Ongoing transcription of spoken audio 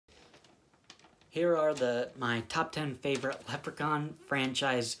here are my top 10 favorite Leprechaun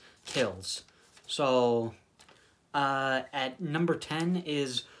franchise kills. So, at number 10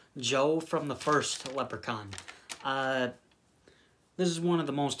 is Joe from the first Leprechaun. This is one of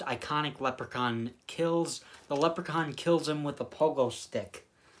the most iconic Leprechaun kills. The Leprechaun kills him with a pogo stick.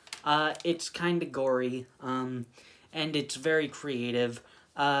 It's kind of gory, and it's very creative.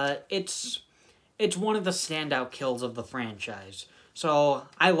 It's one of the standout kills of the franchise. So,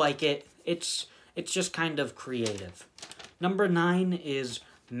 I like it. It's just kind of creative. Number 9 is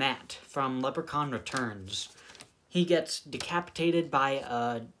Matt from Leprechaun Returns. He gets decapitated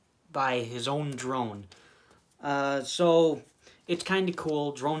by his own drone. So, it's kind of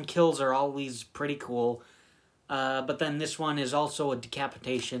cool. Drone kills are always pretty cool. But then this one is also a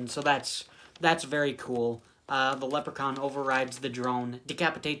decapitation, so that's very cool. The Leprechaun overrides the drone,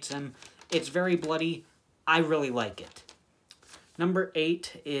 decapitates him. It's very bloody. I really like it. Number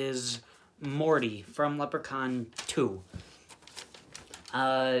 8 is Morty from Leprechaun 2.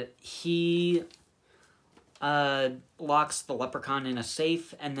 He locks the Leprechaun in a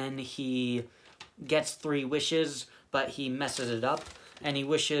safe, and then he gets 3 wishes, but he messes it up. And he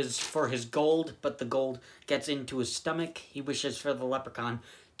wishes for his gold, but the gold gets into his stomach. He wishes for the Leprechaun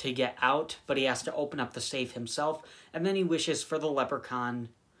to get out, but he has to open up the safe himself. And then he wishes for the Leprechaun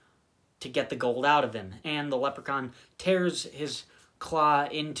to get the gold out of him. And the Leprechaun tears his claw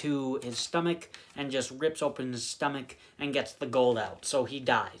into his stomach and just rips open his stomach and gets the gold out. So he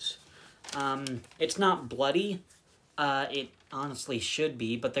dies. It's not bloody. It honestly should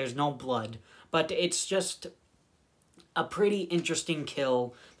be, but there's no blood. But it's just a pretty interesting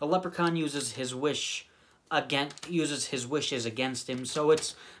kill. The Leprechaun uses his wishes against him, so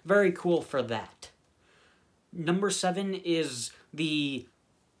it's very cool for that. Number 7 is the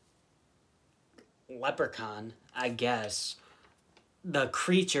Leprechaun, I guess. The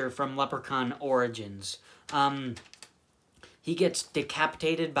creature from Leprechaun Origins. He gets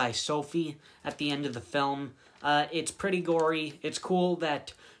decapitated by Sophie at the end of the film. It's pretty gory. It's cool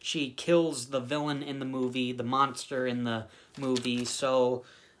that she kills the villain in the movie, the monster in the movie, so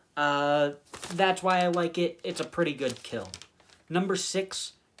that's why I like it. It's a pretty good kill. Number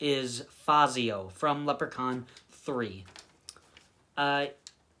 6 is Fazio from Leprechaun 3.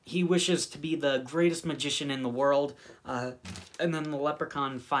 He wishes to be the greatest magician in the world, and then the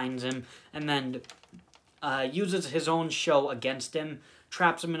Leprechaun finds him, and then uses his own show against him,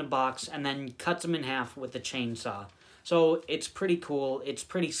 traps him in a box, and then cuts him in half with a chainsaw. So it's pretty cool, it's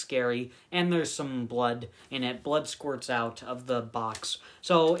pretty scary, and there's some blood in it. Blood squirts out of the box.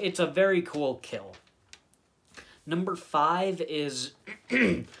 So it's a very cool kill. Number 5 is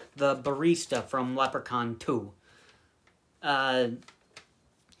the barista from Leprechaun 2.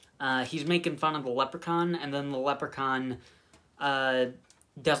 He's making fun of the Leprechaun, and then the Leprechaun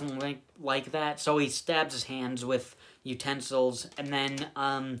doesn't like that, so he stabs his hands with utensils, and then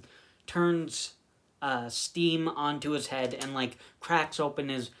turns steam onto his head and, like, cracks open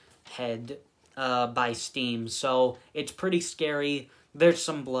his head by steam. So it's pretty scary. There's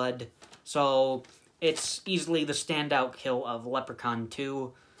some blood. So it's easily the standout kill of Leprechaun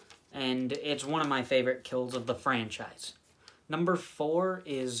 2, and it's one of my favorite kills of the franchise. Number 4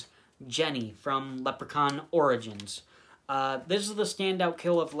 is Jenny from Leprechaun Origins. This is the standout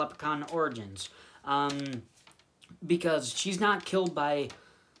kill of Leprechaun Origins, because she's not killed by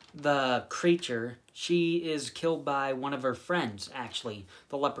the creature. She is killed by one of her friends, actually.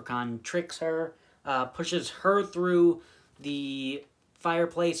 The Leprechaun tricks her, pushes her through the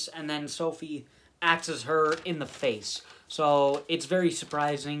fireplace, and then Sophie axes her in the face. So it's very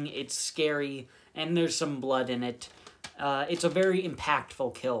surprising, it's scary, and there's some blood in it. It's a very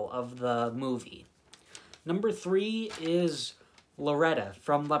impactful kill of the movie. Number 3 is Loretta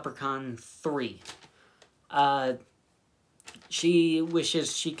from Leprechaun 3. She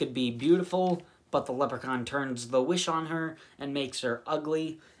wishes she could be beautiful, but the Leprechaun turns the wish on her and makes her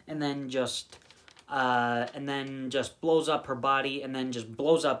ugly, and then just blows up her body, and then just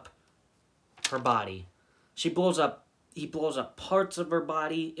blows up her body. He blows up parts of her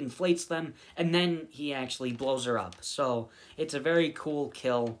body, inflates them, and then he actually blows her up. So it's a very cool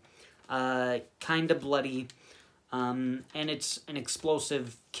kill, kind of bloody, and it's an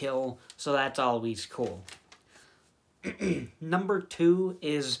explosive kill, so that's always cool. Number 2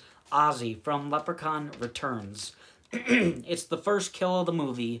 is Ozzy from Leprechaun Returns. It's the first kill of the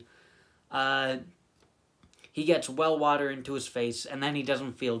movie. He gets well water into his face, and then he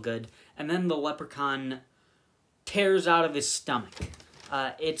doesn't feel good. And then the Leprechaun tears out of his stomach.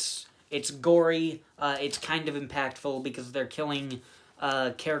 It's gory. It's kind of impactful because they're killing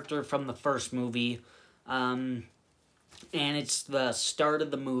a character from the first movie. And it's the start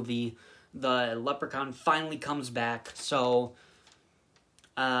of the movie. the Leprechaun finally comes back. So,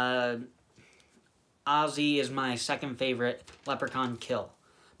 Ozzy is my second favorite Leprechaun kill.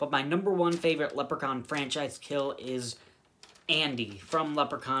 But my number one favorite Leprechaun franchise kill is Andy from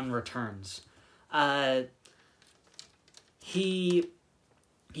Leprechaun Returns. He's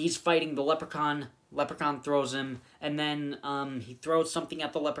fighting the Leprechaun. Leprechaun throws him, and then he throws something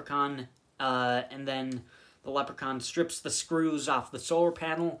at the Leprechaun, and then the Leprechaun strips the screws off the solar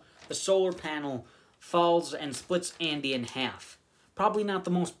panel. The solar panel falls and splits Andy in half. Probably not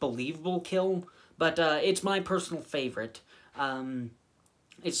the most believable kill, but it's my personal favorite.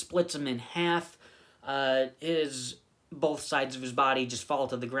 It splits him in half. Both sides of his body just fall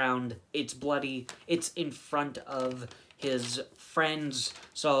to the ground. It's bloody. It's in front of his friends,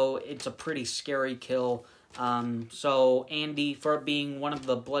 so it's a pretty scary kill. So Andy, for being one of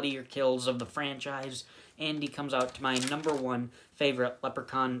the bloodier kills of the franchise, Andy comes out to my number one favorite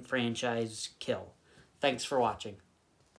Leprechaun franchise kill. Thanks for watching.